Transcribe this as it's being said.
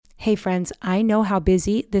Hey friends, I know how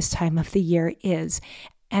busy this time of the year is.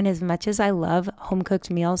 And as much as I love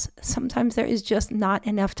home-cooked meals, sometimes there is just not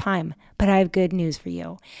enough time. But I have good news for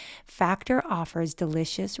you. Factor offers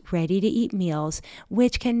delicious, ready-to-eat meals,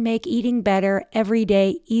 which can make eating better every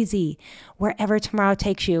day easy. Wherever tomorrow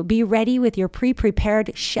takes you, be ready with your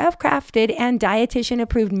pre-prepared, chef-crafted, and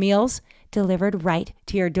dietitian-approved meals delivered right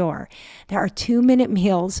to your door. There are 2-minute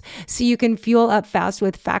meals, so you can fuel up fast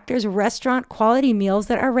with Factor's restaurant quality meals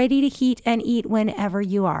that are ready to heat and eat whenever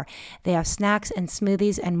you are. They have snacks and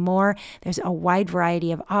smoothies and more. There's a wide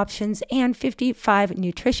variety of options and 55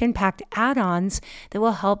 nutrition-packed add-ons that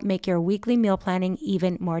will help make your weekly meal planning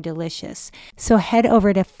even more delicious. So head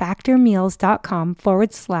over to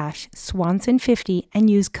factormeals.com/Swanson50 and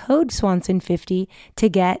use code Swanson50 to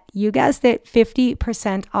get, you guessed it,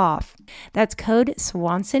 50% off. That's code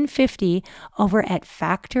Swanson50 over at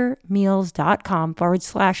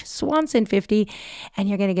factormeals.com/Swanson50, and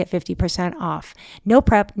you're going to get 50% off. No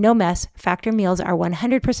prep, no mess. Factor meals are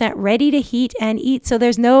 100% ready to heat and eat, so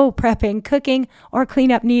there's no prepping, cooking, or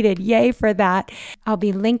cleanup needed. Yay for that. I'll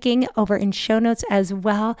be linking over in show notes as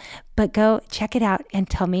well, but go check it out and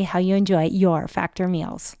tell me how you enjoy your Factor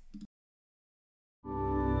meals.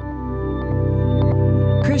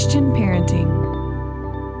 Christian parenting.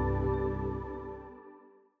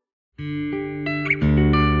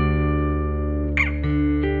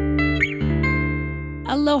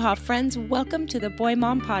 Aloha, friends. Welcome to the Boy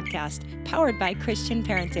Mom Podcast, powered by Christian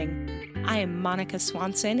Parenting. I am Monica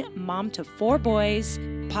Swanson, mom to 4 boys,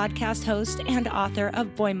 podcast host, and author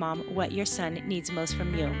of Boy Mom, What Your Son Needs Most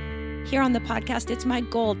From You. Here on the podcast, it's my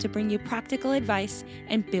goal to bring you practical advice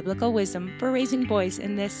and biblical wisdom for raising boys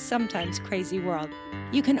in this sometimes crazy world.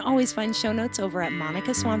 You can always find show notes over at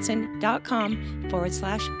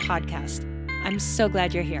monicaswanson.com/podcast. I'm so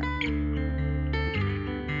glad you're here.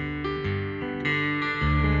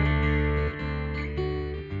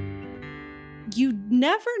 You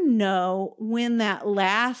never know when that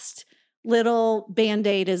last little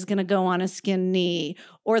Band-Aid is going to go on a skinned knee,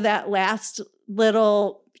 or that last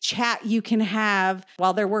little chat you can have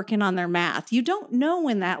while they're working on their math. You don't know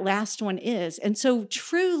when that last one is. And so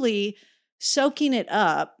truly soaking it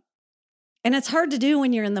up, and it's hard to do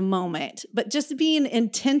when you're in the moment, but just being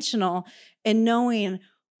intentional and knowing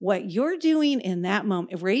what you're doing in that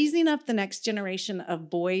moment, raising up the next generation of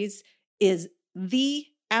boys is the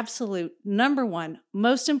absolute number one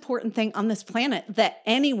most important thing on this planet that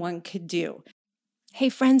anyone could do. Hey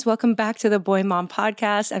friends, welcome back to the Boy Mom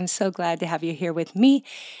Podcast. I'm so glad to have you here with me.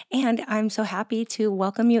 And I'm so happy to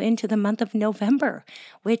welcome you into the month of November,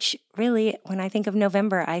 which really, when I think of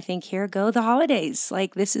November, I think here go the holidays.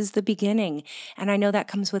 Like this is the beginning. And I know that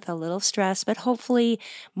comes with a little stress, but hopefully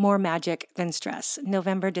more magic than stress.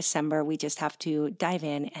 November, December, we just have to dive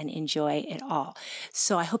in and enjoy it all.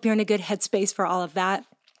 So I hope you're in a good headspace for all of that.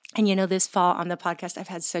 And you know, this fall on the podcast, I've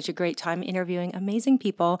had such a great time interviewing amazing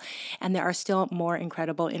people, and there are still more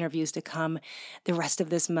incredible interviews to come the rest of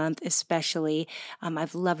this month, especially.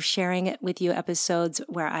 I've loved sharing it with you episodes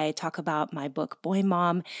where I talk about my book, Boy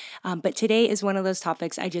Mom, but today is one of those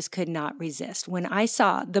topics I just could not resist. When I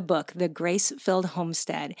saw the book, The Grace-Filled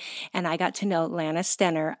Homestead, and I got to know Lana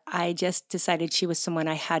Stenner, I just decided she was someone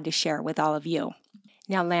I had to share with all of you.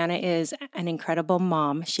 Now, Lana is an incredible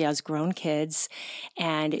mom. She has grown kids,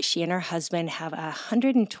 and she and her husband have a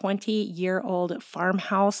 120-year-old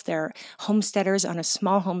farmhouse. They're homesteaders on a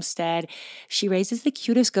small homestead. She raises the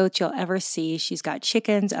cutest goats you'll ever see. She's got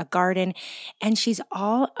chickens, a garden, and she's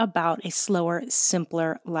all about a slower,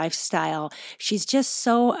 simpler lifestyle. She's just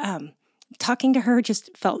so talking to her just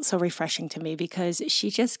felt so refreshing to me because she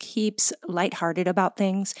just keeps lighthearted about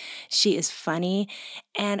things. She is funny.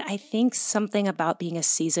 And I think something about being a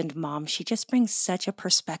seasoned mom, she just brings such a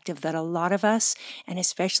perspective that a lot of us, and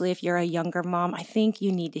especially if you're a younger mom, I think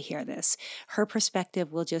you need to hear this. Her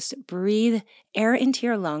perspective will just breathe air into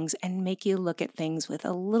your lungs and make you look at things with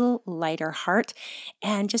a little lighter heart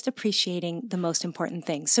and just appreciating the most important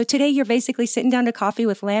things. So today you're basically sitting down to coffee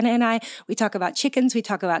with Lana and I. We talk about chickens, we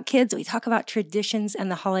talk about kids, we talk about traditions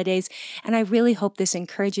and the holidays. And I really hope this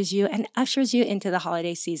encourages you and ushers you into the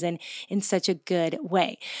holiday season in such a good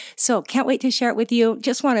way. So can't wait to share it with you.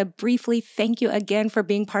 Just want to briefly thank you again for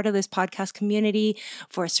being part of this podcast community,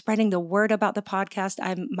 for spreading the word about the podcast.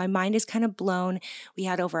 My mind is kind of blown. We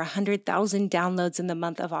had over 100,000 downloads in the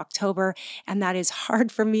month of October, and that is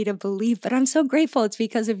hard for me to believe, but I'm so grateful. It's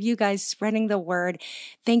because of you guys spreading the word.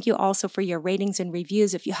 Thank you also for your ratings and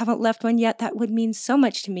reviews. If you haven't left one yet, that would mean so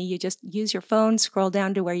much to me. You just use your phone, scroll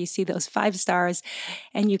down to where you see those 5 stars,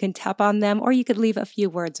 and you can tap on them, or you could leave a few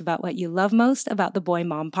words about what you love most about the Boy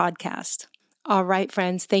Mom podcast. All right,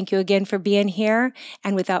 friends, thank you again for being here.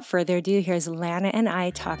 And without further ado, here's Lana and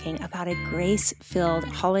I talking about a grace-filled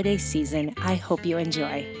holiday season. I hope you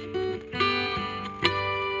enjoy.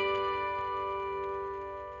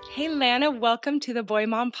 Hey, Lana, welcome to the Boy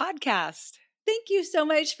Mom Podcast. Thank you so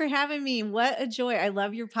much for having me. What a joy. I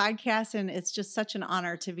love your podcast, and it's just such an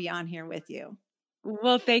honor to be on here with you.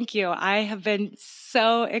 Well, thank you. I have been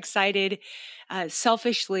so excited.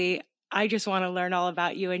 Selfishly, I just want to learn all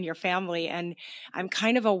about you and your family. And I'm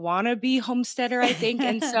kind of a wannabe homesteader, I think.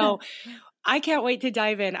 And so I can't wait to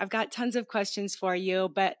dive in. I've got tons of questions for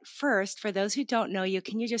you. But first, for those who don't know you,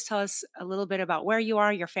 can you just tell us a little bit about where you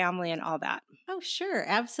are, your family, and all that? Oh, sure.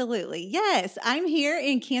 Absolutely. Yes. I'm here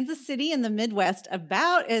in Kansas City in the Midwest,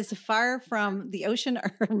 about as far from the ocean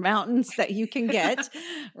or mountains that you can get,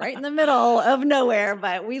 right in the middle of nowhere.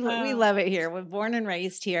 But we love it here. We're born and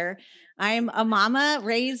raised here. I'm a mama,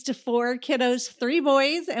 raised 4 kiddos, 3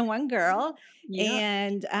 boys and 1 girl, Yep.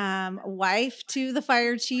 and wife to the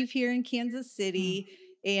fire chief here in Kansas City.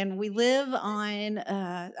 And we live on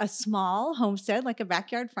a small homestead, like a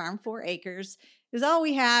backyard farm, 4 acres is all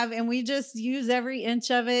we have. And we just use every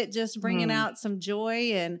inch of it, just bringing out some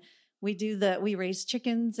joy. And we raise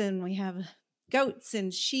chickens, and we have goats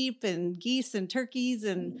and sheep and geese and turkeys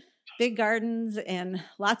and big gardens and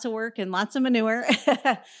lots of work and lots of manure.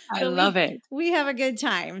 I love it. We have a good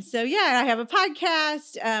time. So yeah, I have a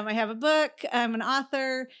podcast. I have a book. I'm an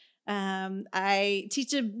author. I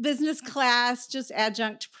teach a business class, just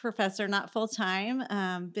adjunct professor, not full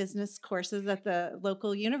time, business courses at the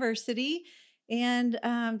local university. And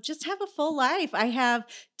just have a full life. I have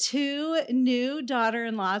 2 new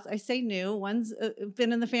daughter-in-laws. I say new. One's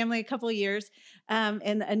been in the family a couple of years,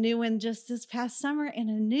 and a new one just this past summer, and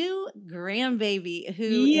a new grandbaby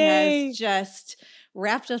who has just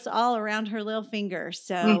wrapped us all around her little finger.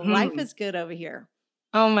 So life is good over here.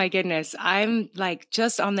 Oh my goodness. I'm like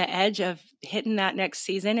just on the edge of hitting that next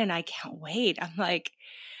season, and I can't wait.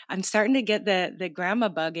 I'm starting to get the grandma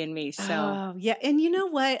bug in me. So Oh, yeah. And you know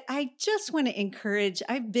what? I just want to encourage.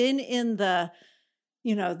 I've been in the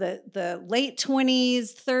late 20s,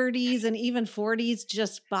 30s, and even 40s,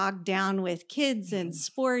 just bogged down with kids and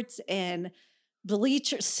sports and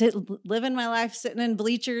bleachers, living my life sitting in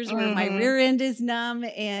bleachers where my rear end is numb,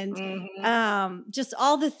 and just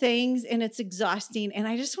all the things, and it's exhausting. And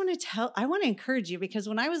I just want to encourage you, because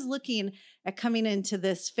when I was looking at coming into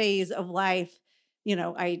this phase of life,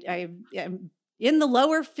 I am in the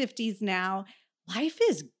lower 50s now. Life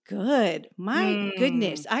is good. My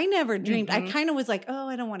goodness. I never dreamed. I kind of was like, oh,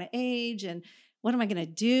 I don't want to age. And what am I going to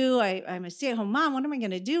do? I'm a stay-at-home mom. What am I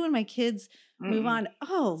going to do when my kids move on?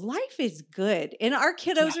 Oh, life is good. And our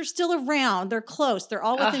kiddos are still around. They're close. They're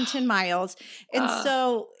all within 10 miles. And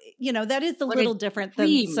so, that is a little different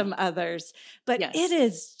than some others. But it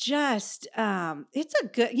is just, it's a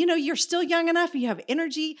good, you're still young enough. You have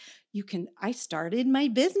energy. I started my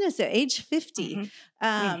business at age 50.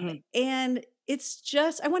 And it's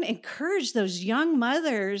just, I want to encourage those young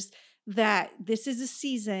mothers that this is a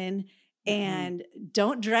season, and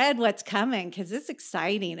don't dread what's coming, because it's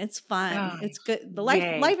exciting. It's fun. It's good.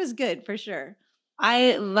 Life is good for sure.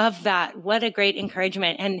 I love that. What a great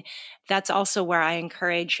encouragement. And that's also where I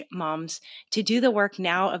encourage moms to do the work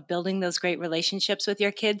now of building those great relationships with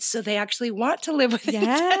your kids, so they actually want to live within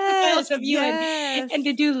 10 miles of you and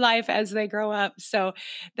to do life as they grow up. So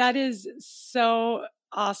that is so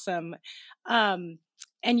awesome.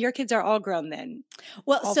 And your kids are all grown then?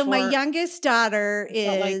 Well, so my youngest daughter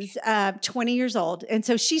is 20 years old. And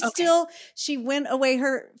so she went away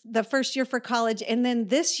the first year for college. And then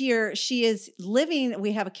this year she is living,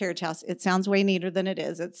 we have a carriage house. It sounds way neater than it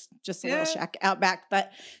is. It's just a little shack out back,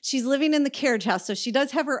 but she's living in the carriage house. So she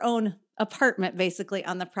does have her own apartment basically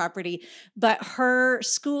on the property, but her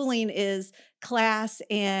schooling is class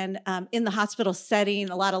and in the hospital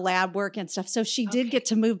setting, a lot of lab work and stuff. So she did get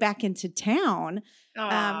to move back into town.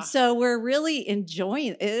 So we're really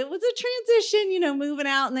enjoying it. It was a transition, moving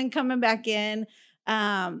out and then coming back in.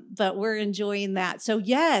 But we're enjoying that. So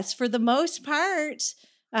yes, for the most part,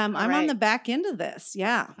 I'm on the back end of this.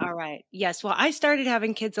 Yeah. All right. Yes. Well, I started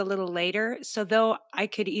having kids a little later. So though I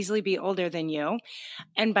could easily be older than you,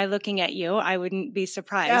 and by looking at you, I wouldn't be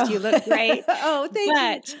surprised. You look great. Thank you.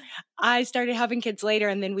 But I started having kids later,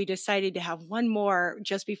 and then we decided to have one more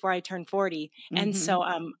just before I turned 40. And so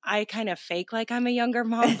I kind of fake like I'm a younger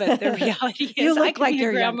mom, but the reality is you look like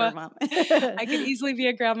you're a younger mom. I could easily be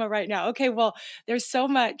a grandma right now. Okay. Well, there's so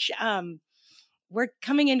much. We're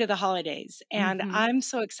coming into the holidays, and I'm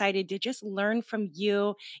so excited to just learn from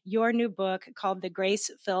you. Your new book called The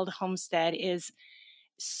Grace-Filled Homestead is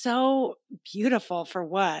so beautiful, for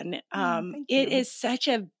one. It is such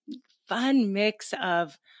a fun mix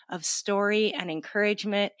of story and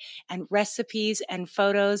encouragement and recipes and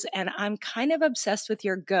photos. And I'm kind of obsessed with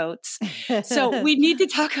your goats. So we need to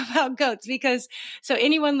talk about goats because so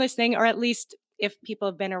anyone listening, or at least if people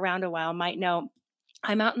have been around a while, might know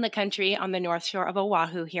I'm out in the country on the North Shore of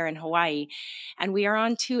Oahu here in Hawaii, and we are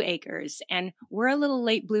on 2 acres. And we're a little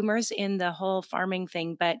late bloomers in the whole farming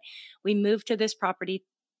thing, but we moved to this property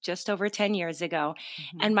just over 10 years ago.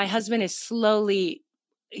 And my husband is slowly,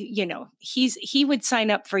 he would sign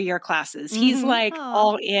up for your classes. He's like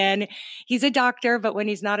all in. He's a doctor, but when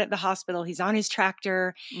he's not at the hospital, he's on his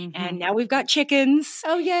tractor. And now we've got chickens.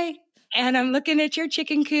 Oh, yay. And I'm looking at your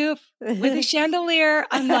chicken coop with a chandelier.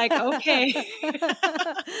 I'm like, okay.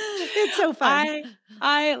 It's so fun.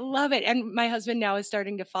 I love it. And my husband now is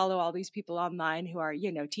starting to follow all these people online who are,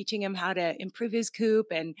 teaching him how to improve his coop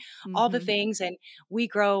and all the things. And we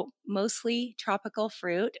grow mostly tropical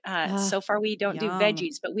fruit. So far, we don't do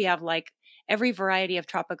veggies, but we have like every variety of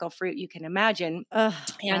tropical fruit you can imagine.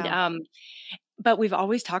 But we've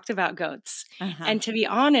always talked about goats. And to be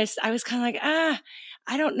honest, I was kind of like,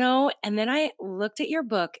 I don't know. And then I looked at your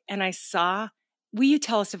book and I saw, will you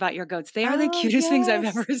tell us about your goats? They are the cutest things I've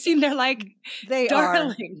ever seen. They're like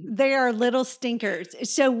darling. They are little stinkers.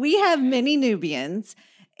 So we have mini Nubians.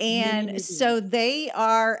 And so they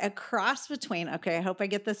are a cross between, okay, I hope I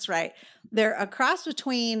get this right. They're a cross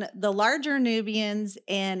between the larger Nubians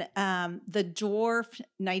and the dwarf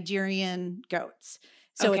Nigerian goats.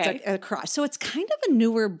 So it's a cross. So it's kind of a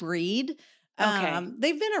newer breed.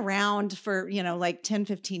 They've been around for, like 10,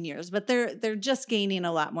 15 years, but they're just gaining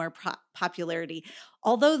a lot more popularity.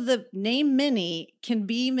 Although the name mini can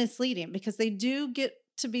be misleading because they do get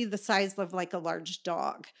to be the size of like a large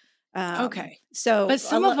dog. So, but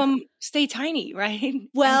some of them stay tiny, right?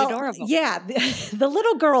 Well, and adorable. Yeah, the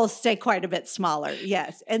little girls stay quite a bit smaller.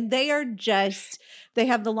 Yes. And they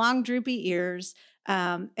have the long droopy ears.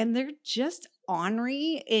 And they're just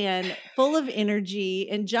ornery and full of energy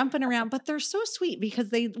and jumping around, but they're so sweet because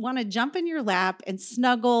they want to jump in your lap and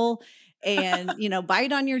snuggle and,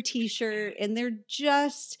 bite on your t-shirt. And they're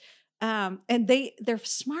just, and they're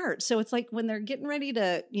smart. So it's like when they're getting ready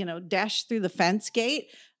to, dash through the fence gate,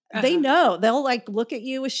 they know. They'll like look at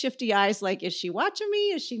you with shifty eyes like, is she watching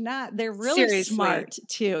me? Is she not? They're really smart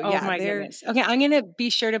too. Oh my goodness. Okay, I'm going to be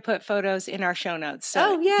sure to put photos in our show notes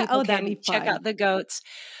so people can check out the goats.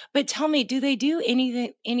 But tell me, do they do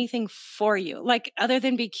anything for you? Like other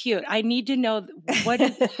than be cute? I need to know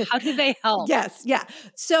how do they help? Yes. Yeah.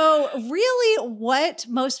 So really what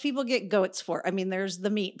most people get goats for, I mean, there's the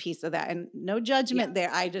meat piece of that and no judgment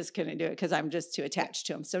there. I just couldn't do it because I'm just too attached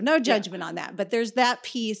to them. So no judgment on that, but there's that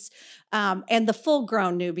piece. And the full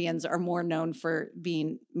grown Nubians are more known for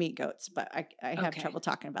being meat goats, but I have trouble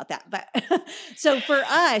talking about that. But so for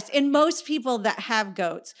us and most people that have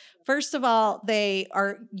goats, first of all, they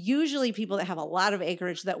are usually people that have a lot of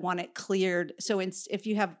acreage that want it cleared. So if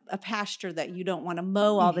you have a pasture that you don't want to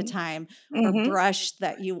mow all the time or brush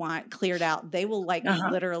that you want cleared out, they will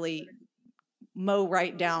literally mow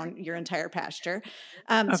right down your entire pasture.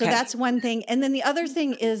 So that's one thing. And then the other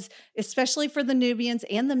thing is, especially for the Nubians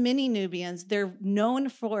and the mini Nubians, they're known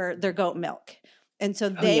for their goat milk. And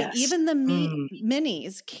so even the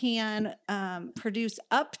minis can produce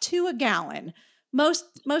up to a gallon. Most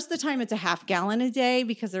of the time it's a half gallon a day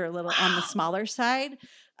because they're a little on the smaller side.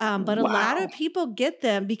 But a lot of people get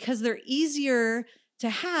them because they're easier to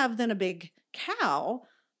have than a big cow.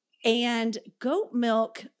 And goat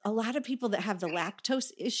milk, a lot of people that have the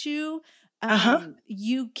lactose issue,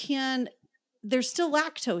 there's still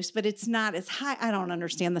lactose, but it's not as high. I don't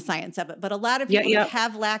understand the science of it, but a lot of people that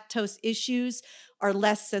have lactose issues are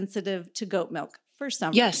less sensitive to goat milk for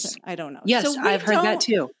some reason. I don't know. Yes, so I've heard that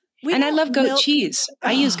too. And I love goat cheese.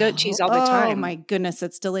 I use goat cheese all the time. Oh my goodness,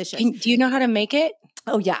 it's delicious. Do you know how to make it?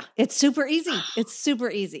 Oh yeah, it's super easy. It's super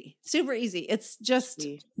easy. Super easy. It's just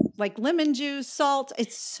like lemon juice, salt.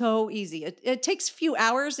 It's so easy. It takes a few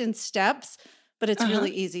hours in steps, but it's really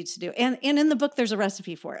easy to do. And in the book, there's a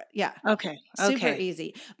recipe for it. Yeah. Okay. Super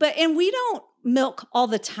easy. And we don't milk all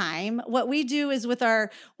the time. What we do is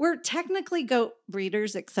we're technically goat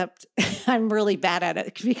breeders, except I'm really bad at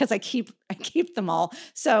it because I keep them all.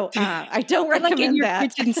 So I don't recommend like in your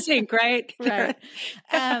that. kitchen sink, right? Right.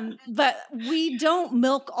 But we don't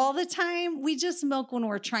milk all the time. We just milk when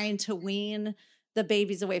we're trying to wean the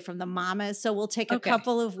babies away from the mamas. So we'll take a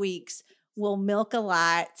couple of weeks. We'll milk a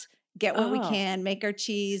lot, get what we can, make our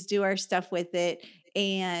cheese, do our stuff with it,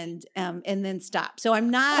 and then stop. So I'm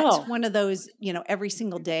not one of those, every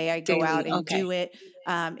single day I go out and do it.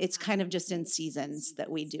 It's kind of just in seasons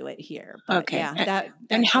that we do it here. But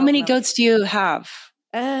and how many goats do you have?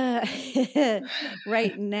 Right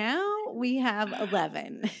now we have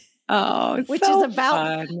 11. Oh, Which so is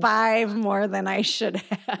about fun. 5 more than I should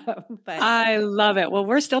have. But I love it. Well,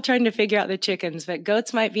 we're still trying to figure out the chickens, but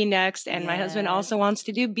goats might be next. And my husband also yes. wants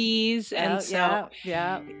to do bees. And Oh, so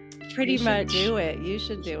yeah. pretty You should much do it. You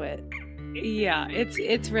should do it. Yeah,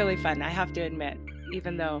 it's really fun, I have to admit,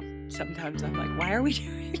 even though sometimes I'm like, why are we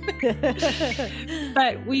doing this?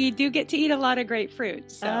 But we do get to eat a lot of great fruit.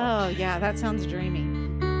 So Oh, yeah, that sounds dreamy.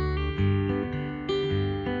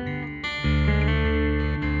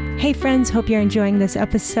 Hey friends, hope you're enjoying this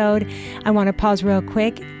episode. I want to pause real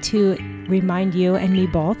quick to remind you and me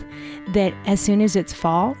both that as soon as it's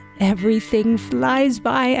fall, everything flies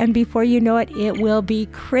by, and before you know it, it will be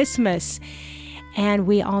Christmas. And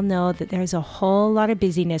we all know that there's a whole lot of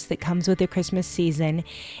busyness that comes with the Christmas season.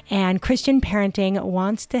 And Christian Parenting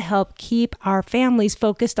wants to help keep our families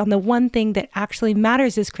focused on the one thing that actually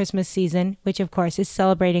matters this Christmas season, which of course is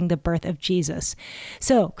celebrating the birth of Jesus.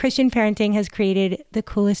 So Christian Parenting has created the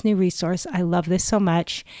coolest new resource. I love this so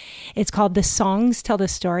much. It's called The Songs Tell the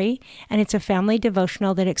Story, and it's a family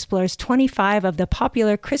devotional that explores 25 of the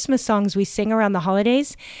popular Christmas songs we sing around the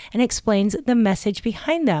holidays and explains the message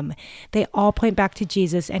behind them. They all point back to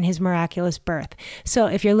Jesus and his miraculous birth. So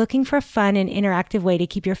if you're looking for a fun and interactive way to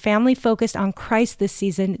keep your family focused on Christ this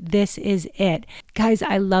season, this is it. Guys,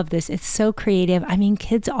 I love this. It's so creative. I mean,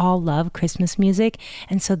 kids all love Christmas music.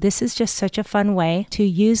 And so this is just such a fun way to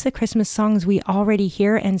use the Christmas songs we already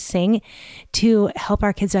hear and sing to help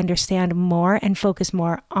our kids understand more and focus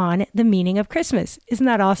more on the meaning of Christmas. Isn't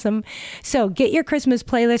that awesome? So get your Christmas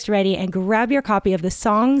playlist ready and grab your copy of the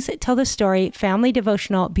Songs Tell the Story Family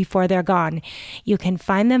Devotional before they're gone. You can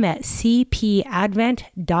find them at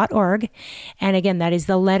cpadvent.org. And again, that is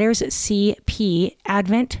the letters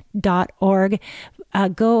cpadvent.org.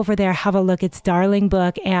 Go over there, have a look. It's a darling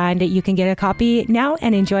book, and you can get a copy now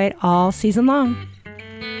and enjoy it all season long.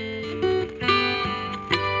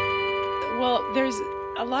 Well, there's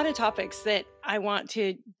a lot of topics that I want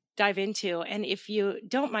to dive into. And if you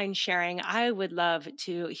don't mind sharing, I would love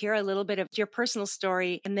to hear a little bit of your personal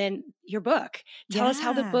story and then your book. Tell us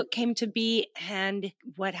how the book came to be and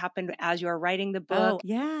what happened as you were writing the book. Oh,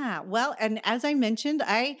 yeah. Well, and as I mentioned,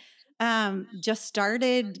 I just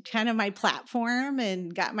started kind of my platform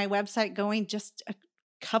and got my website going just a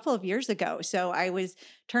couple of years ago. So I was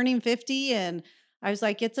turning 50 and I was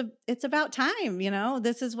like, it's about time,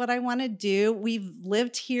 this is what I want to do. We've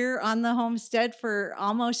lived here on the homestead for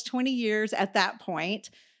almost 20 years at that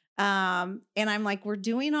point. And I'm like, we're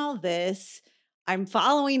doing all this. I'm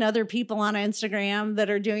following other people on Instagram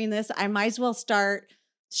that are doing this. I might as well start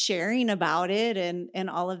sharing about it and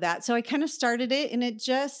all of that. So I kind of started it, and it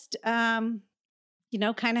just, kind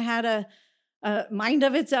of had a mind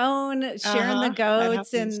of its own, sharing the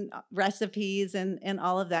goats and recipes and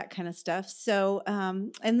all of that kind of stuff. So,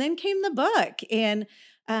 and then came the book, and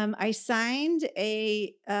I signed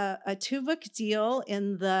a 2-book deal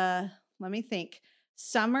in the, let me think,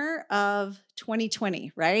 summer of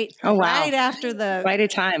 2020, right? Oh, wow. Right after the quite a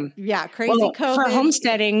time. Yeah, crazy COVID. For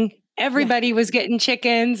homesteading, everybody was getting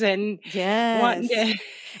chickens and wanting to.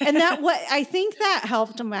 And I think that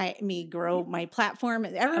helped me grow my platform.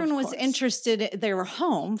 Everyone was interested. They were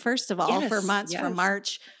home, first of all, for months from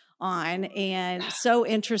March on, and so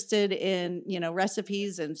interested in,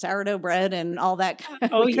 recipes and sourdough bread and all that.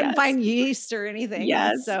 We couldn't find yeast or anything.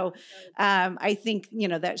 Yes. So I think,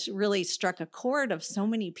 that really struck a chord of so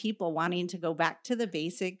many people wanting to go back to the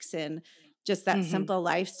basics and just that simple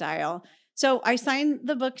lifestyle. So I signed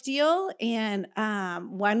the book deal, and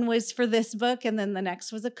one was for this book, and then the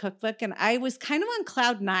next was a cookbook. And I was kind of on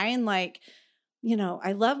cloud 9, like,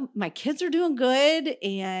 I love, my kids are doing good,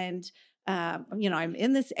 and I'm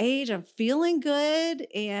in this age, I'm feeling good,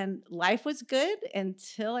 and life was good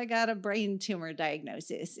until I got a brain tumor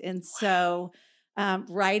diagnosis. And so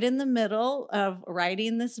right in the middle of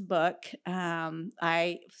writing this book,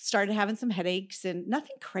 I started having some headaches, and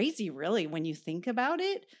nothing crazy really when you think about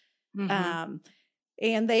it.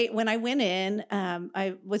 And when I went in,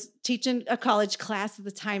 I was teaching a college class at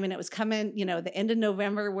the time, and it was coming, the end of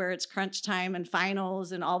November, where it's crunch time and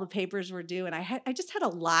finals and all the papers were due. And I just had a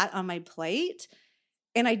lot on my plate,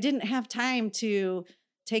 and I didn't have time to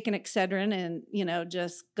take an Excedrin and,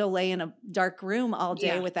 just go lay in a dark room all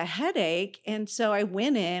day with a headache. And so I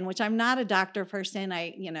went in, which I'm not a doctor person.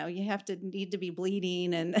 You need to be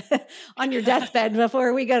bleeding and on your deathbed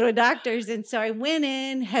before we go to a doctor's. And so I went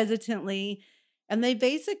in hesitantly, and they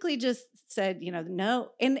basically just said,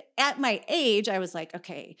 no. And at my age, I was like,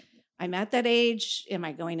 okay, I'm at that age. Am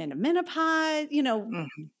I going into menopause?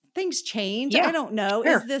 Things change. I don't know.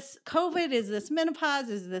 Sure. Is this COVID? Is this menopause?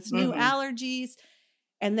 Is this new allergies?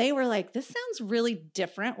 And they were like, this sounds really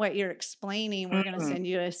different what you're explaining. We're going to Mm. send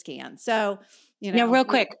you a scan. So, Now, real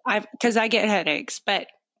quick, because I get headaches, but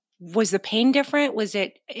was the pain different? Was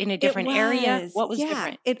it in a it different area? was, What was yeah,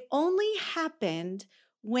 different? it only happened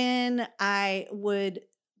when I would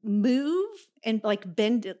move and like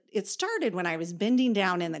bend. It started when I was bending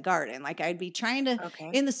down in the garden. Like I'd be trying to,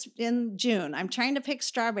 Okay. in June, I'm trying to pick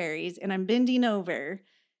strawberries and I'm bending over.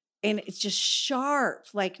 And it's just sharp,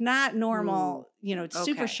 like not Ooh, normal, it's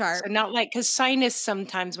super okay. sharp. So not like, because sinus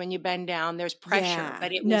sometimes when you bend down, there's pressure, Yeah,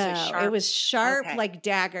 but it was a no, it sharp. was sharp Okay. like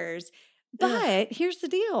daggers. Ugh. But here's the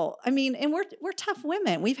deal. I mean, and we're tough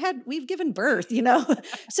women. We've given birth,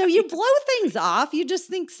 So you blow things off. You just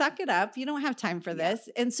think, suck it up. You don't have time for Yeah. this.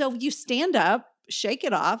 And so you stand up, shake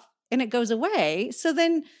it off, and it goes away. So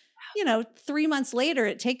then, 3 months later,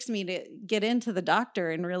 it takes me to get into the doctor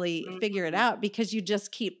and really figure it Mhm. out because you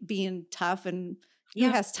just keep being tough and who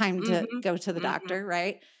Yeah. has time to Mhm. go to the Mhm. doctor,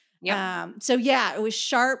 right? Yep. So yeah, it was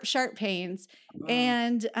sharp, sharp pains. Mm.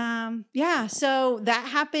 And yeah, so that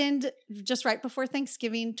happened just right before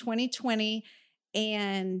Thanksgiving 2020.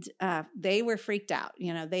 And they were freaked out.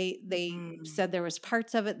 They Mm. said there was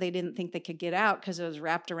parts of it they didn't think they could get out because it was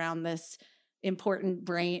wrapped around this important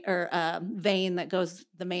brain or vein that goes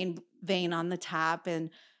the main vein on the top.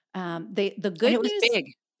 And the And good it was news, big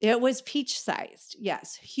it was peach sized.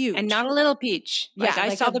 Yes, and huge. not a little peach. Like, Yeah, I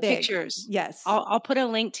like saw a the big. pictures. Yes. I'll put a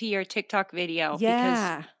link to your TikTok video because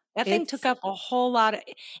Yeah. that thing took It's up a whole lot of,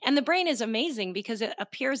 and the brain is amazing because it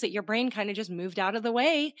appears that your brain kind of just moved out of the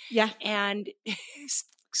way yeah. and It's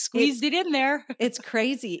squeezed it in there. It's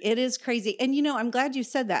crazy. It is crazy. And I'm glad you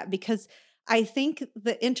said that because I think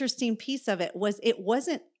the interesting piece of it was it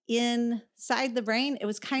wasn't inside the brain. It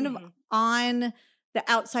was kind of Mhm. on the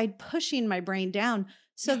outside pushing my brain down.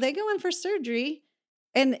 So Yeah. they go in for surgery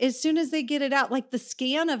and as soon as they get it out, like the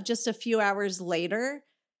scan of just a few hours later,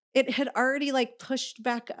 it had already like pushed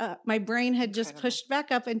back up. My brain had just Incredible. pushed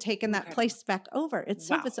back up and taken that Incredible. place back over. It's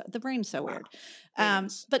so Wow. bizarre. The brain's so Wow. weird. It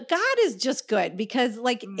is. But God is just good because,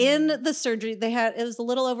 like, in Mm. the surgery, it was a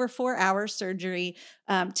little over 4 hour surgery,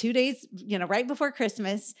 2 days, right before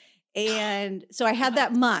Christmas. And so I had What?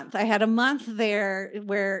 that month. I had a month there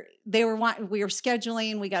where we were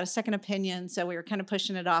scheduling, we got a second opinion. So we were kind of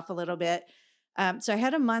pushing it off a little bit. So I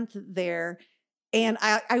had a month there. And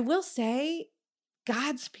I will say,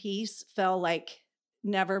 God's peace fell like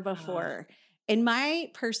never Ah, before. In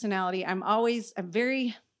my personality, I'm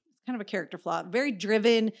very kind of a character flaw, very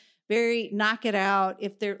driven, very knock it out.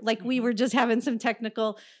 If they're like we mhm. were just having some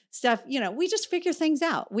technical stuff, we just figure things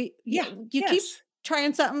out. Yeah. You keep Yes.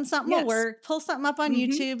 trying something will Yes. work, pull something up on Mhm.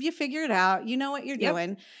 YouTube, you figure it out, you know what you're Yep.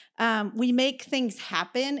 doing. We make things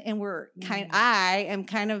happen and Mm. I am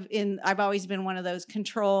kind of I've always been one of those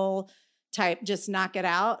control type, just knock it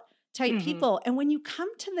out type Mhm. people. And when you come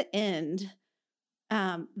to the end,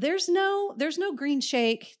 there's no green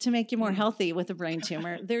shake to make you more Mm. healthy with a brain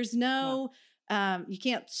tumor. There's Wow. no you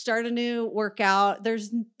can't start a new workout.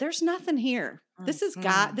 There's nothing here. This is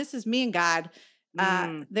God. Mhm. This is me and God.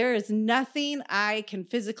 Mm. There is nothing I can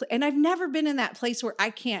physically, and I've never been in that place where I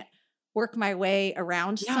can't work my way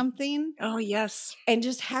around Yeah. something. Oh, yes. And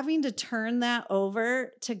just having to turn that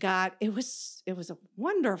over to God, it was a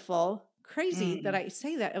wonderful, crazy that Mm. I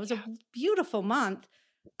say that. It was a Yeah. beautiful month.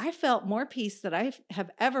 I felt more peace than I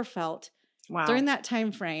have ever felt Wow. during that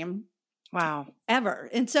time frame Wow. ever.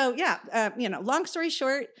 And so, yeah, long story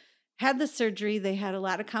short, had the surgery. They had a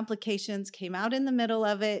lot of complications. Came out in the middle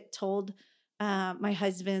of it. Told my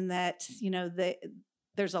husband that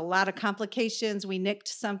there's a lot of complications. We nicked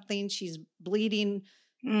something. She's bleeding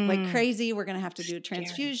like Mm. crazy. We're going to have to do a Scary.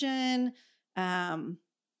 transfusion, um,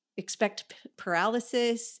 expect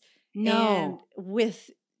paralysis. And No.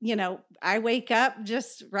 I wake up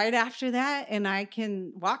just right after that and I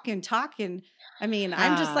can walk and talk. And I mean,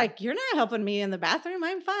 I'm just Ah. like, you're not helping me in the bathroom.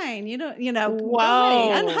 I'm fine. Go away,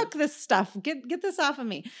 Whoa. unhook this stuff, get this off of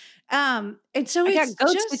me. And so I it's got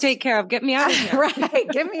goats to just, take care of. Get me out of here. right.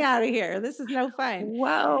 Get me out of here. This is no fun.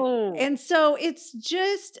 Whoa. And so it's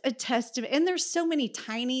just a testament. And there's so many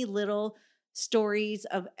tiny little stories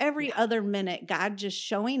of every Yeah. other minute, God just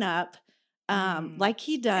showing up Mm. like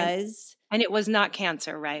he And does. and it was not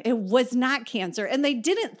cancer, right? It was not cancer. And they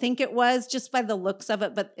didn't think it was just by the looks of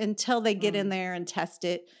it. But until they get in Mm. there and test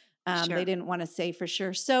it, they Sure. didn't want to say for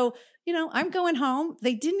sure. So, I'm going home.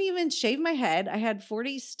 They didn't even shave my head. I had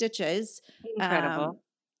 40 stitches. Um,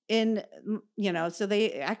 Incredible. so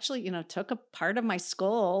they actually, took a part of my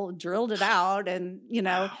skull, drilled it out,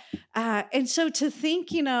 Wow. and so to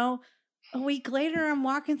think, a week later, I'm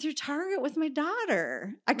walking through Target with my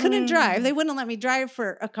daughter. I couldn't drive. Mm. They wouldn't let me drive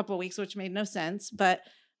for a couple of weeks, which made no sense. But,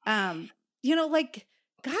 like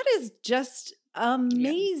God is just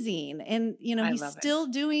Yeah, amazing. And, I he's love it. still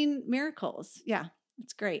doing miracles. Yeah,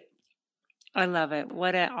 it's great. I love it.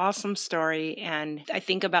 What an awesome story. And I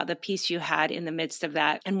think about the peace you had in the midst of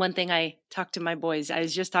that. And one thing I talked to my boys, I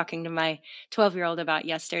was just talking to my 12-year-old about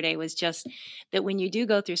yesterday, was just that when you do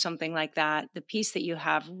go through something like that, the peace that you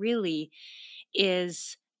have really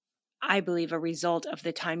is, I believe, a result of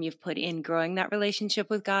the time you've put in growing that relationship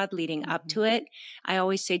with God leading up Hmm. to it. I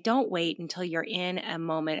always say, don't wait until you're in a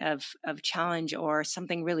moment of challenge or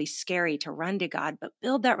something really scary to run to God, but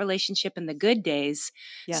build that relationship in the good days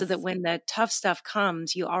so that Yes. when the tough stuff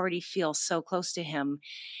comes, you already feel so close to Him.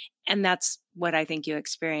 And that's what I think you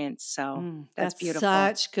experience. So that's That's beautiful.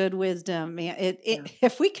 such good wisdom, man. Yeah.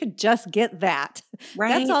 If we could just get that,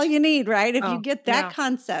 that's all Right? you need, right? If you Oh, get that yeah.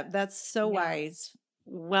 concept, that's so Yeah. wise.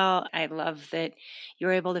 Well, I love that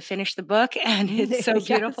you're able to finish the book and it's so Yes.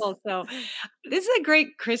 beautiful. So this is a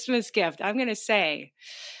great Christmas gift. I'm going to say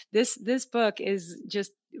this book is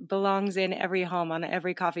just belongs in every home on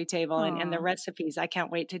every coffee table, and the Aw. recipes I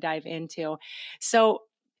can't wait to dive into. So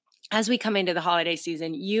as we come into the holiday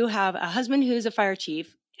season, you have a husband who's a fire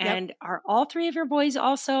chief, Yep. and are all three of your boys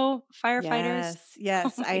also firefighters? Yes,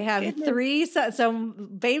 Oh yes. I my have goodness. 3 sons. So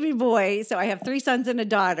baby boy, so I have 3 sons and a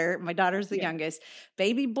daughter. My daughter's the Yeah, youngest.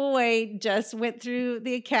 Baby boy just went through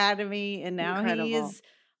the academy and now he incredible. is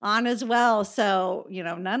on as well. So,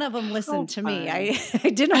 none of them How listen to me. fun. I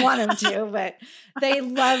didn't want them to, but they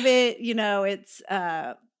love it.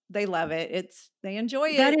 They love it. They enjoy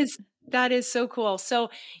That it. is that is so cool. So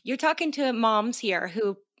you're talking to moms here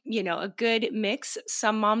who, a good mix.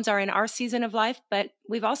 Some moms are in our season of life, but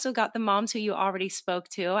we've also got the moms who you already spoke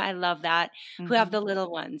to. I love that. Who have Mhm. the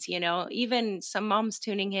little ones, even some moms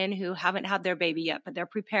tuning in who haven't had their baby yet, but they're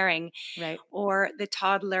preparing, Right. or the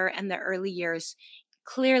toddler and the early years.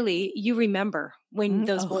 Clearly, you remember when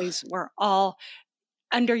those Oh, boys were all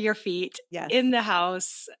under your feet in yes. the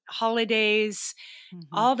house, holidays, Mhm.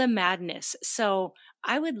 all the madness. So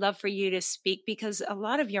I would love for you to speak, because a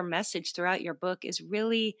lot of your message throughout your book is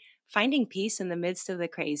really finding peace in the midst of the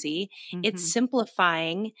crazy. It's Mhm.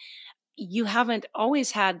 simplifying. You haven't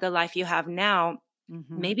always had the life you have now.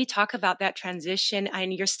 Mhm. Maybe talk about that transition.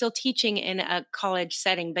 And you're still teaching in a college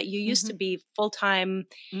setting, but you used to Mhm. be full time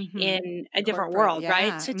Mhm. in a different Corporate. world,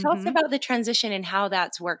 right? Yeah. So tell us Mhm. about the transition and how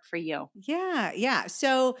that's worked for you. Yeah, yeah.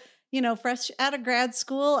 So, fresh out of grad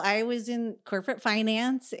school, I was in corporate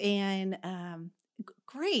finance and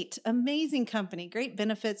great, amazing company, great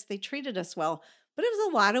benefits. They treated us well, but it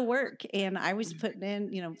was a lot of work. And I was putting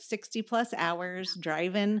in, 60 plus hours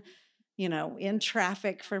driving, in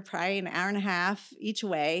traffic for probably an hour and a half each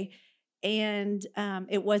way. And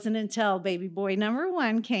it wasn't until baby boy number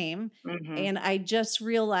one came Mm-hmm. and I just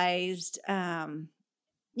realized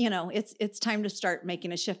it's time to start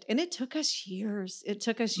making a shift. And it took us years. It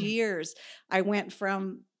took us years. I went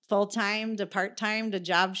from full-time to part-time to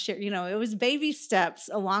job share. It was baby steps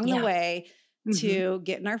along the Yeah. way Mm-hmm. to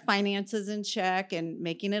getting our finances in check and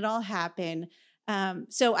making it all happen.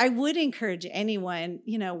 So I would encourage anyone,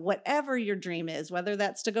 whatever your dream is, whether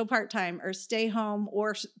that's to go part-time or stay home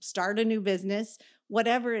or start a new business,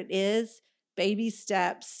 whatever it is, baby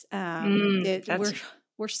steps. That's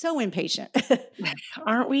We're so impatient.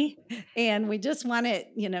 aren't we? And we just want it,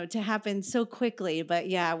 to happen so quickly. But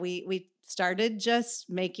yeah, we started just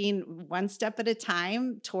making one step at a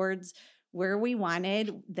time towards where we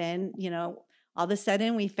wanted. Then, all of a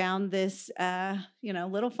sudden we found this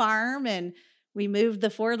little farm and we moved the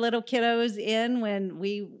 4 little kiddos in when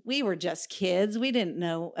we were just kids. We didn't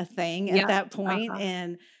know a thing at Yeah. that point, Uh-huh.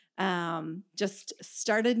 and just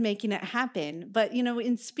started making it happen. But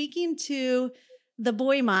in speaking to the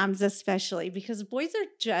boy moms especially, because boys are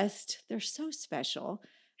they're so special,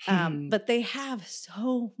 but they have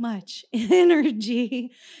so much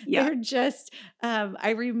energy. Yeah. They're just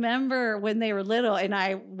I remember when they were little and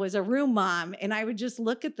I was a room mom and I would just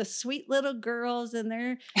look at the sweet little girls and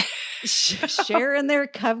they're sharing their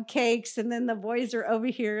cupcakes, and then the boys are over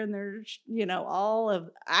here and they're all of,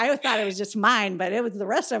 I thought it was just mine, but it was the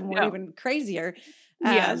rest of them were No. even crazier,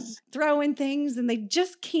 Yes. throwing things, and they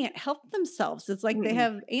just can't help themselves. It's like they Mm-mm.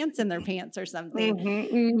 have ants in their pants or something. Mhm,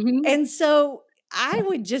 mhm, And so I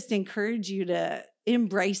would just encourage you to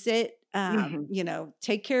embrace it. mhm,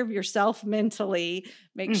 Take care of yourself mentally.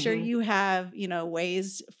 Make sure mhm, you have,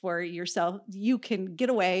 ways for yourself. You can get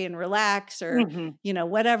away and relax or, mhm.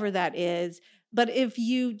 whatever that is. But if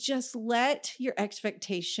you just let your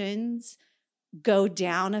expectations go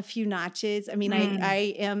down a few notches. I mean, Mm. I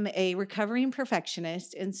am a recovering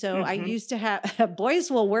perfectionist. And so I Mhm. used to have, boys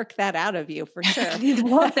will work that out of you for sure.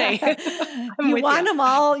 Won't they? I'm You with want you. them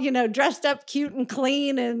all, dressed up cute and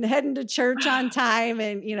clean and heading to church on time.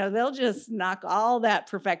 And, they'll just knock all that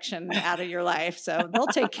perfection out of your life. So they'll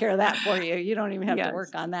take care of that for you. You don't even have to Yes.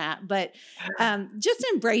 work on that. But just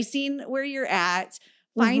embracing where you're at,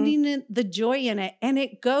 Mhm. finding the joy in it. And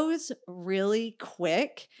it goes really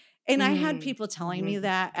quick. And I had people telling me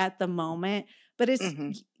that at the moment, but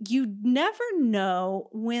you never know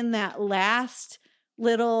when that last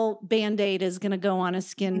little Band-Aid is going to go on a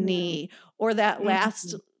skin knee, or that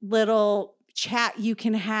last little chat you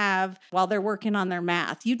can have while they're working on their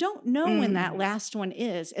math. You don't know when that last one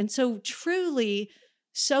is. And so truly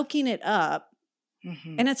soaking it up,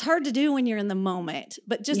 and it's hard to do when you're in the moment,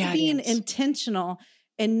 but just Yeah, it being is. intentional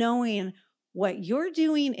and knowing what you're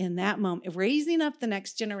doing in that moment, raising up the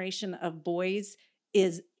next generation of boys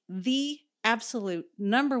is the absolute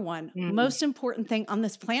number one most important thing on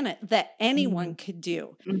this planet that anyone could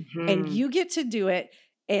do. And you get to do it.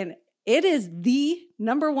 And it is the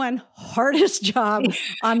number one hardest job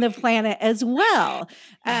on the planet as well.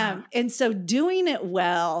 And so doing it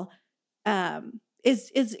well,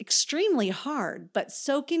 is extremely hard, but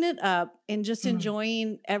soaking it up and just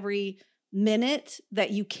enjoying every minute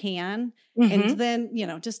that you can. And then,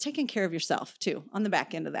 just taking care of yourself too on the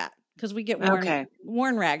back end of that, because we get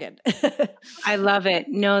worn ragged. I love it.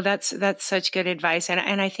 No, that's such good advice.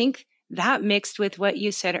 And I think that mixed with what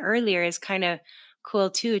you said earlier is kind of cool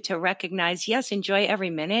too, to recognize, yes, enjoy every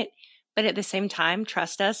minute, but at the same time,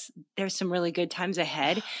 trust us, there's some really good times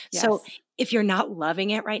ahead. Yes. So if you're not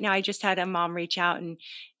loving it right now, I just had a mom reach out and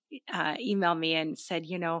email me and said,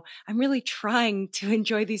 I'm really trying to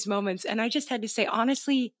enjoy these moments. And I just had to say,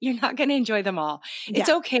 honestly, you're not going to enjoy them all. It's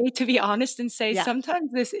okay to be honest and say,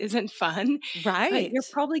 sometimes this isn't fun, but you're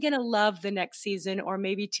probably going to love the next season or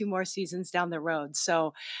maybe 2 more seasons down the road.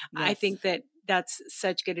 So I think that that's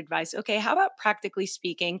such good advice. Okay. How about practically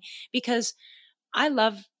speaking? Because I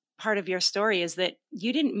love part of your story is that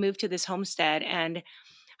you didn't move to this homestead and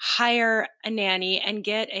hire a nanny and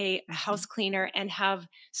get a house cleaner and have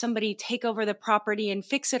somebody take over the property and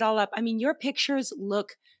fix it all up. I mean, your pictures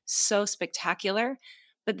look so spectacular,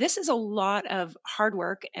 but this is a lot of hard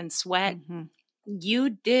work and sweat. You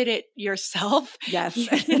did it yourself. Yes.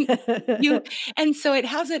 And so it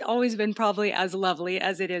hasn't always been probably as lovely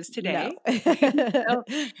as it is today. No. So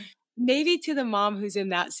maybe to the mom who's in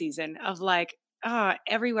that season of like,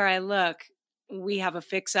 everywhere I look, we have a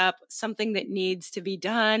fix up, something that needs to be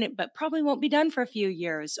done, but probably won't be done for a few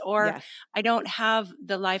years, or I don't have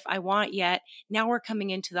the life I want yet. Now we're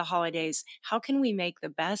coming into the holidays. How can we make the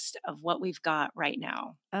best of what we've got right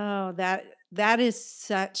now? Oh, that is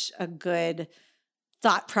such a good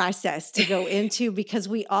thought process to go into, because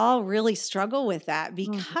we all really struggle with that,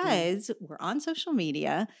 because we're on social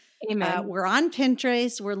media. Amen. We're on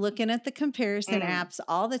Pinterest. We're looking at the comparison apps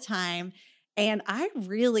all the time. And I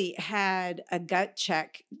really had a gut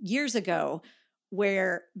check years ago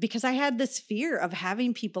because I had this fear of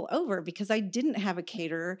having people over, because I didn't have a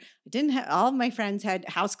caterer. I didn't have, all of my friends had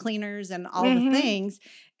house cleaners and all the things.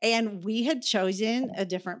 And we had chosen a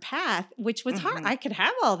different path, which was hard. I could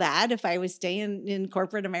have all that if I was staying in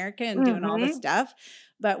corporate America and doing all the stuff,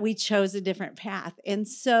 but we chose a different path. And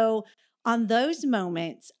so on those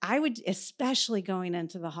moments, I would, especially going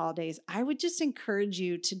into the holidays, I would just encourage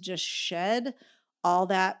you to just shed all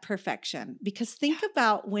that perfection, because think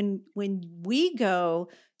about when we go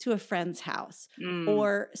to a friend's house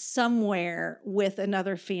or somewhere with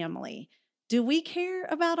another family, do we care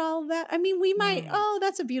about all of that? I mean, we might, oh,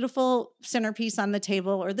 that's a beautiful centerpiece on the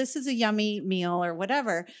table, or this is a yummy meal, or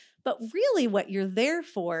whatever. But really what you're there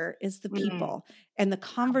for is the people and the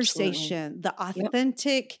conversation, the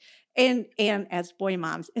authentic. And as boy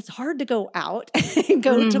moms, it's hard to go out and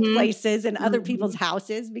go to places and other people's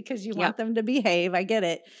houses because you want them to behave. I get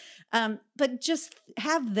it. But just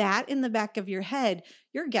have that in the back of your head.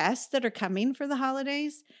 Your guests that are coming for the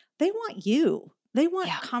holidays, they want you. They want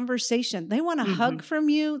conversation. They want a hug from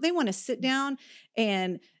you. They want to sit down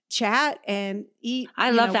and chat and eat,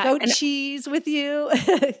 I love that. Goat cheese with you,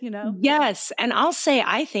 Yes. And I'll say,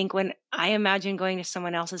 I think when I imagine going to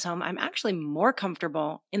someone else's home, I'm actually more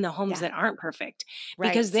comfortable in the homes that aren't perfect,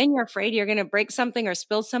 because then you're afraid you're going to break something or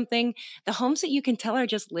spill something. The homes that you can tell are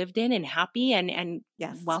just lived in and happy and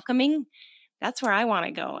welcoming, that's where I want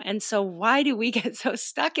to go. And so why do we get so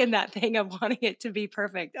stuck in that thing of wanting it to be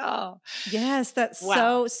perfect? Oh, yes, that's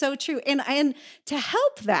so true. And to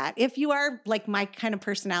help that, if you are like my kind of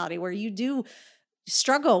personality where you do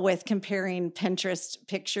struggle with comparing Pinterest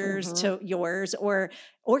pictures Mm-hmm. to yours, or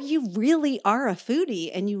you really are a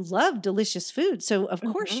foodie and you love delicious food. So of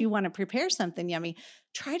course Mm-hmm. you want to prepare something yummy.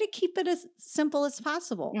 Try to keep it as simple as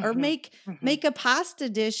possible, or Mm-hmm. make Mm-hmm. a pasta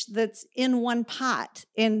dish that's in one pot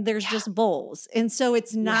and there's Yeah. just bowls. And so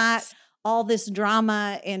it's not Yes. all this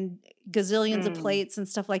drama and gazillions of Mm. plates and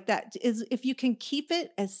stuff like that. Is if you can keep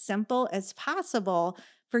it as simple as possible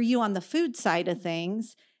for you on the food side of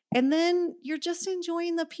things, and then you're just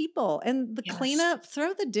enjoying the people and the Yes. cleanup,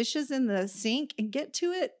 throw the dishes in the sink and get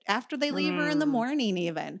to it after they leave, or in the Mm. morning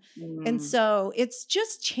even. And Mm. so it's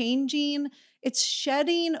just changing, it's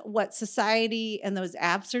shedding what society and those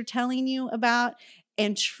apps are telling you about,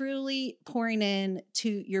 and truly pouring in to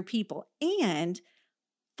your people, and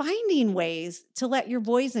finding ways to let your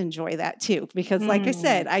boys enjoy that too. Because like I Mm.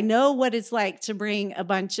 said, I know what it's like to bring a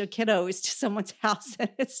bunch of kiddos to someone's house, and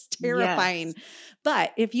it's terrifying. Yes.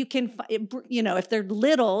 But if you can, if they're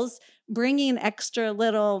littles, bringing extra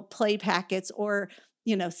little play packets, or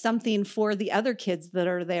something for the other kids that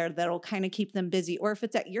are there that'll kind of keep them busy. Or if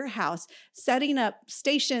it's at your house, setting up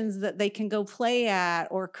stations that they can go play at,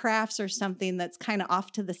 or crafts or something that's kind of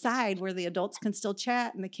off to the side where the adults can still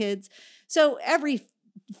chat and the kids. So every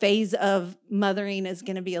phase of mothering is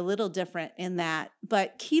going to be a little different in that,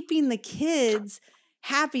 but keeping the kids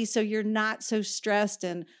happy so you're not so stressed,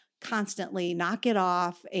 and constantly knock it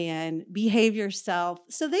off and behave yourself,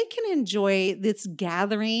 so they can enjoy this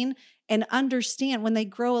gathering and understand when they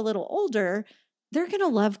grow a little older, they're going to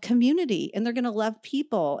love community and they're going to love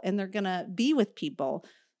people and they're going to be with people.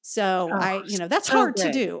 So Oh, that's so hard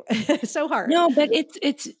to good. do. So hard. No, but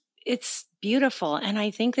it's beautiful. And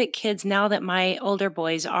I think that kids, now that my older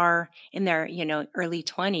boys are in their, early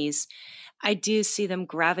 20s, I do see them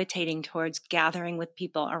gravitating towards gathering with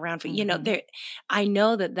people around. Mhm. I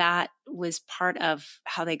know that that was part of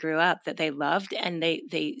how they grew up, that they loved, and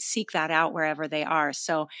they seek that out wherever they are.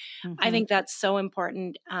 So I Mhm. think that's so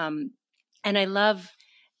important. And I love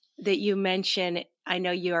that you mention, I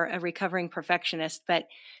know you are a recovering perfectionist, but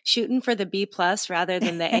shooting for the B plus rather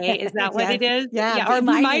than the A, is that what it Yes. is? Yeah. Yeah, or B B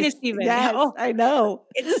minus. minus even. Yes. Oh, I know.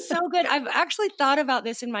 it's so good. I've actually thought about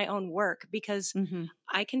this in my own work, because Mhm.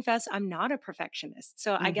 I confess I'm not a perfectionist.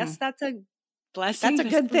 So I Mhm. guess that's a That's blessing, a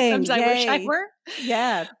because good thing. sometimes I wish I Yay. were.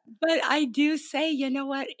 Yeah. But I do say, you know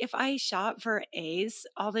what? If I shot for A's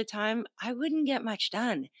all the time, I wouldn't get much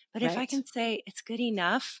done. But if I Right. can say it's good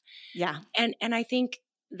enough, Yeah. and I think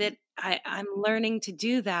that I'm learning to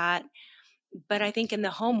do that. But I think in the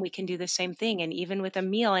home we can do the same thing. And even with a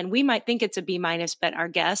meal, and we might think it's a B minus, but our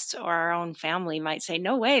guests or our own family might say,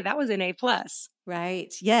 no way, that was an A plus.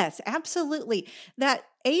 Right. Yes, absolutely. That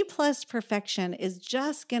A plus perfection is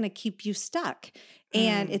just going to keep you stuck,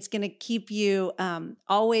 and Mm. it's going to keep you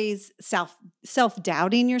always self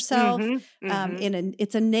doubting yourself. Mm-hmm. Mm-hmm.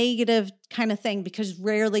 It's a negative kind of thing, because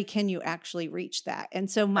rarely can you actually reach that. And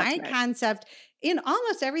so That's my right. concept in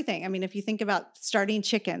almost everything, I mean, if you think about starting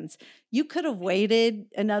chickens, you could have waited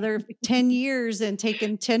another 10 years and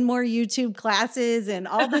taken 10 more YouTube classes and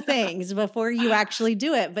all the things before you actually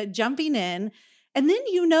do it. But jumping in, and then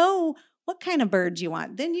what kind of bird you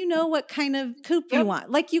want. Then what kind of coop you Yep. want.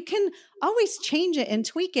 Like, you can always change it and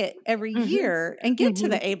tweak it every Mm-hmm. year and get to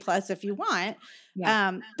Mm-hmm. the A plus if you want.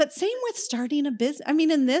 Yeah. But same with starting a business. I mean,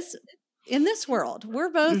 in this world, we're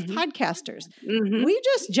both Mm-hmm. podcasters. Mm-hmm. We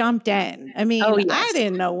just jumped in. I Oh, mean, I yes.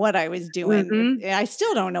 didn't know what I was doing. Mm-hmm. I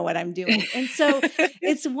still don't know what I'm doing. And so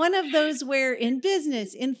it's one of those where in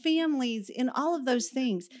business, in families, in all of those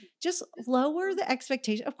things, just lower the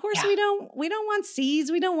expectation. Of course, Yeah. we don't want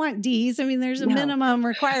C's, we don't want D's. I mean, there's a No. minimum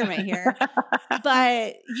requirement here,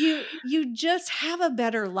 but you just have a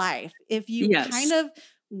better life if you kind Yes. of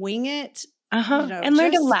wing it, Uh-huh. And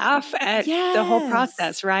learn to just laugh at the whole yes.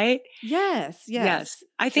 process, right? Yes, Yes. yes.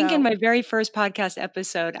 I think in So, my very first podcast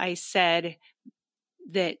episode, I said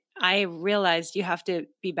that I realized you have to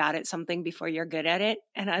be bad at something before you're good at it.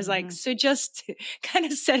 And I was like, mhm. so just kind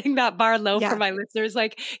of setting that bar low for Yeah, my listeners,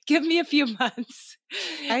 like, give me a few months.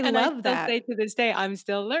 I And I love still that. say to this day, I'm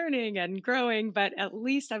still learning and growing, but at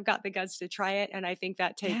least I've got the guts to try it. And I think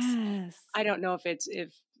that takes, Yes. I don't know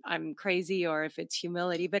if I'm crazy or if it's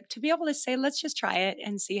humility, but to be able to say, let's just try it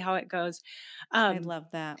and see how it goes. I Um, love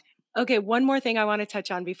that. Okay, one more thing I want to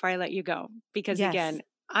touch on before I let you go, because Yes. again,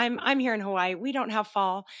 I'm here in Hawaii. We don't have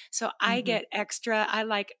fall, so I Mhm. get extra. I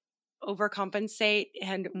like overcompensate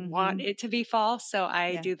and want Mhm. it to be fall, so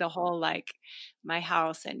I Yeah. do the whole like my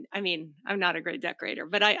house. And I mean, I'm not a great decorator,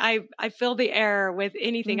 but I fill the air with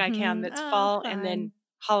anything I can Mhm. that's Oh, fall, and then fun.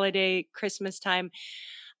 holiday, Christmas time.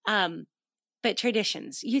 Um, but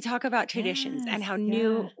traditions, you talk about traditions and Yes. how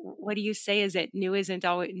Yeah. what do you say? Is it new isn't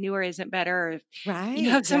always newer isn't better? Or, you Right.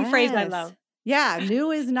 have some phrase I Yes. love. Yeah.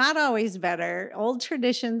 New is not always better. Old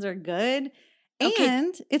traditions are good. Okay,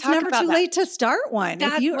 And it's talk never about too that. late to start one. If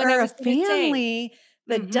That's you what I are a was gonna say. family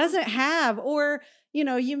that Mhm, doesn't have, or,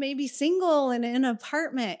 you may be single and in an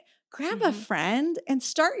apartment, grab a mhm. friend and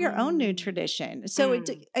start your own new Mm, tradition. So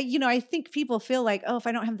mm. I think people feel like, oh, if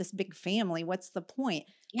I don't have this big family, what's the point?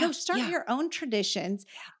 Yeah, No, start yeah, your own traditions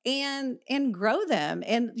and grow them.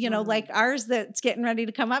 And, like mm. ours that's getting ready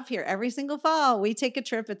to come up here every single fall, we take a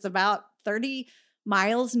trip. It's about 30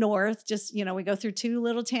 miles north. Just, we go through two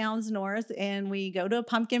little towns north and we go to a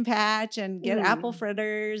pumpkin patch and get apple Mm.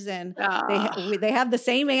 fritters. And Ah, they have the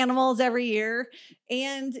same animals every year.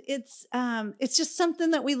 And it's just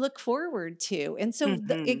something that we look forward to. And so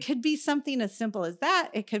it mhm. could be something as simple as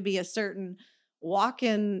that. It could be a certain walk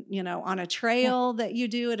in, on a Yeah, trail that you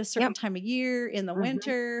do at a certain yep. time of year in the Mhm.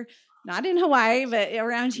 winter, not in Hawaii, but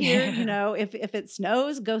around here, Yeah. if it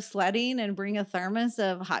snows, go sledding and bring a thermos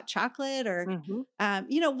of hot chocolate, or Mhm.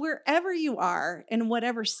 wherever you are and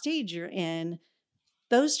whatever stage you're in,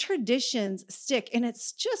 those traditions stick. And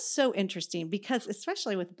it's just so interesting because,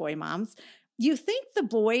 especially with boy moms, you think the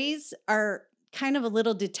boys are kind of a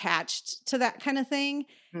little detached to that kind of thing.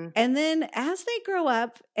 Mm. And then as they grow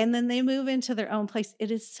up and then they move into their own place,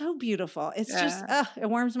 it is so beautiful. It's just, Yeah. it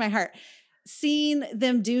warms my heart. Seeing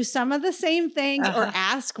them do some of the same things or Uh-huh.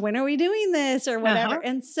 ask, when are we doing this or whatever. Uh-huh.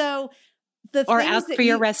 And so the Or things ask that for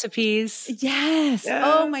your you, recipes. yes.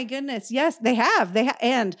 Oh Yeah. my goodness. Yes, they have.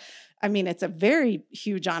 And I mean, it's a very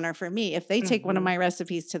huge honor for me if they take one of Mhm. my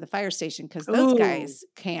recipes to the fire station, because those Ooh. guys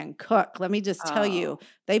can cook. Let me just tell Oh. you,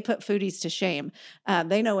 they put foodies to shame.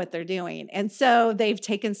 They know what they're doing. And so they've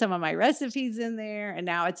taken some of my recipes in there and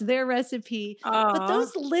now it's their recipe. But Aw.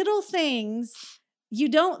 those little things, you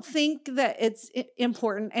don't think that it's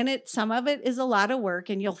important. And some of it is a lot of work.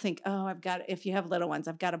 And you'll think, oh, if you have little ones,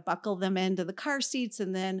 I've got to buckle them into the car seats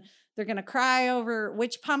and then they're going to cry over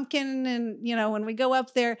which pumpkin. And, when we go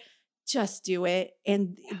up there, just do it.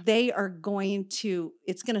 And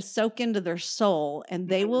it's going to soak into their soul and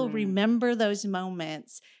they will Mhm. remember those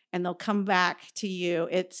moments and they'll come back to you.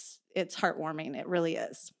 It's heartwarming. It really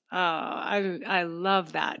is. Oh, I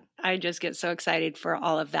love that. I just get so excited for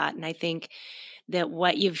all of that, and I think that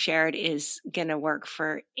what you've shared is gonna work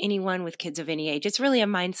for anyone with kids of any age. It's really a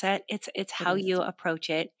mindset. It's It how is. you approach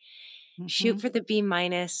it. Shoot Mhm. for the B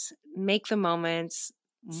minus, make the moments,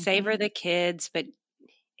 savor Mhm. the kids, but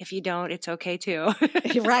if you don't, it's okay too.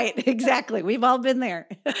 Right, exactly. We've all been there.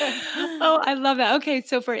 Oh, I love that. Okay,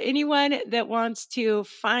 so for anyone that wants to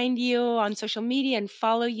find you on social media and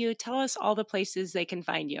follow you, tell us all the places they can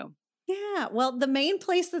find you. Yeah. Well, the main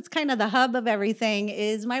place that's kind of the hub of everything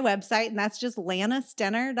is my website, and that's just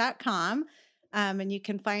lanastenner.com. And you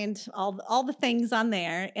can find all the things on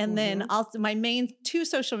there. And then Mhm. also my main two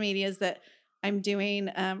social medias that I'm doing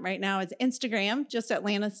right now is Instagram, just at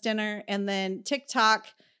Lana Stenner, and then TikTok.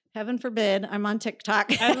 Heaven forbid I'm on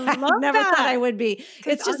TikTok. I I love never thought that I would be.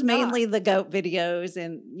 because It's just I'm not. mainly the goat videos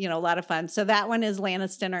and, a lot of fun. So that one is Lana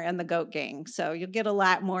Stenner and the Goat Gang. So you'll get a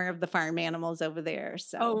lot more of the farm animals over there.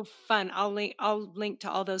 So Oh, fun. I'll link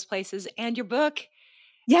to all those places and your book.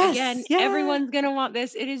 Again, yes. Yeah. everyone's gonna want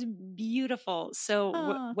this. It is beautiful. So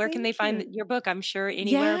Oh, where can they thank find you. your book? I'm sure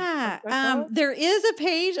anywhere books Yeah. are sold? There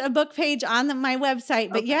is a book page on my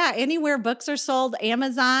website, but Okay. yeah, anywhere books are sold,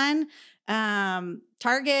 Amazon,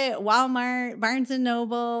 Target, Walmart, Barnes and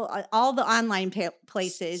Noble, all the online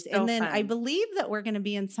places. And So then I fun. believe that we're going to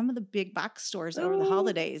be in some of the big box stores over the Ooh.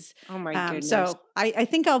 holidays. Oh my goodness. So I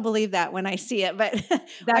think I'll believe that when I see it, but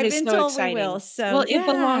That I've is been so told we will. exciting. So Well, it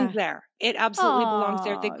belongs yeah. there. It absolutely belongs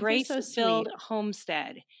there. The Oh, you're so Grace-Filled sweet.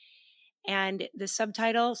 Homestead. And the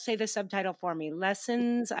subtitle, say the subtitle for me.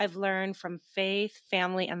 Lessons I've learned from faith,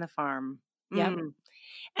 family, and the farm. Yep. Mm.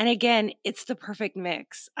 And again, it's the perfect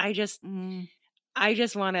mix. Mm. I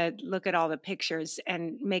just want to look at all the pictures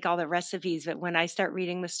and make all the recipes. But when I start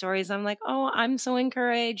reading the stories, I'm like, oh, I'm so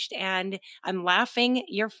encouraged and I'm laughing.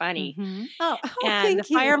 You're funny. Mhm. Oh, And the thank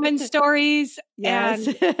you. fireman stories Yes.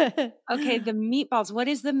 and okay, the meatballs. What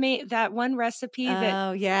is that one recipe that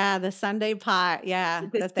Oh, yeah, the Sunday pot, yeah,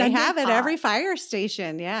 the that they Sunday have at pot? every fire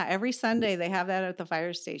station, yeah, every Sunday they have that at the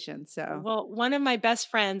fire station, so Well, one of my best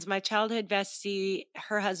friends, my childhood bestie,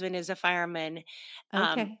 her husband is a fireman.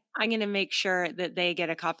 okay. I'm going to make sure that they get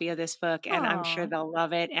a copy of this book, and I'm sure Aw. they'll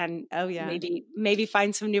love it, and Oh, yeah. maybe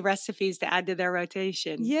find some new recipes to add to their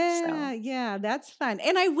rotation. Yeah, So yeah, that's fun,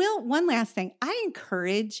 and one last thing, I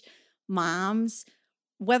encourage moms,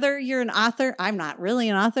 whether you're an author, I'm not really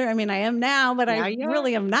an author, I mean, I am now, but yeah, I yeah.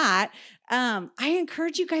 really am not. I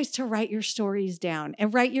encourage you guys to write your stories down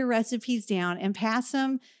and write your recipes down and pass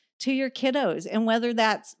them to your kiddos. And whether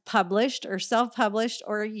that's published or self-published,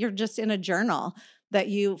 or you're just in a journal that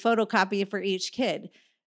you photocopy for each kid.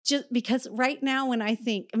 Just because right now when I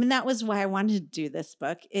think, I mean, that was why I wanted to do this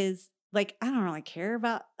book, is like, I don't really care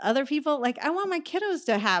about other people. Like, I want my kiddos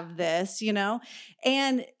to have this,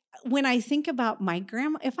 And when I think about my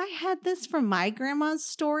grandma, if I had this from my grandma's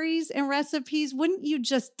stories and recipes, wouldn't you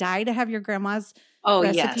just die to have your grandma's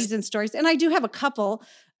recipes and stories? And I do have a couple,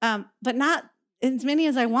 but not as many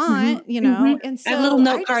as I want, And so I have little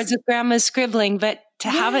note cards of grandma's scribbling, but to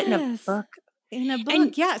have it in a book.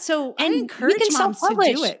 So I And encourage you can moms to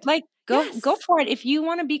do it. Like, go for it. If you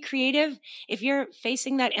want to be creative, if you're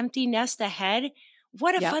facing that empty nest ahead,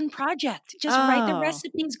 what a fun project. Just write the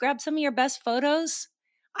recipes, grab some of your best photos.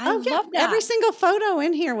 I love that. Every single photo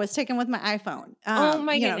in here was taken with my iPhone. Oh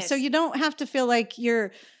my goodness. So you don't have to feel like you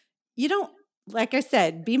don't, like I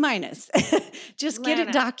said, B-. Just get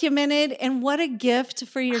it documented. And what a gift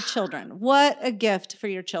for your children. What a gift for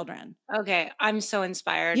your children. Okay. I'm so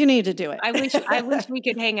inspired. You need to do it. I wish we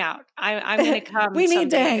could hang out. I'm going to come. We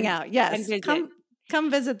need to hang out. Yes. Come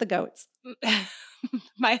visit the goats.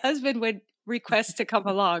 My husband would request to come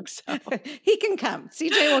along. So he can come.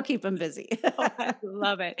 CJ will keep him busy. I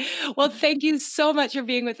love it. Well, thank you so much for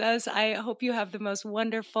being with us. I hope you have the most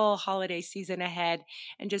wonderful holiday season ahead.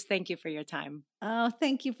 And just thank you for your time. Oh,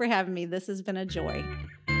 thank you for having me. This has been a joy.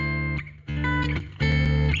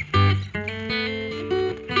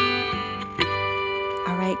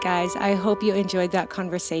 All right, guys, I hope you enjoyed that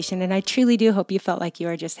conversation. And I truly do hope you felt like you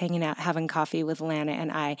were just hanging out, having coffee with Lana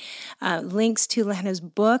and I. Links to Lana's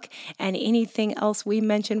book and anything else we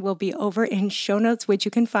mentioned will be over in show notes, which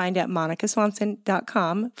you can find at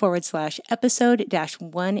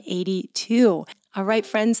monicaswanson.com/episode-182. All right,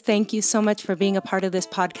 friends, thank you so much for being a part of this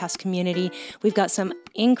podcast community. We've got some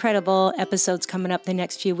incredible episodes coming up the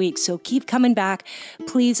next few weeks, so keep coming back.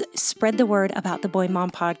 Please spread the word about the Boy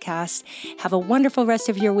Mom Podcast. Have a wonderful rest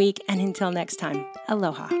of your week, and until next time,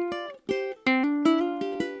 aloha.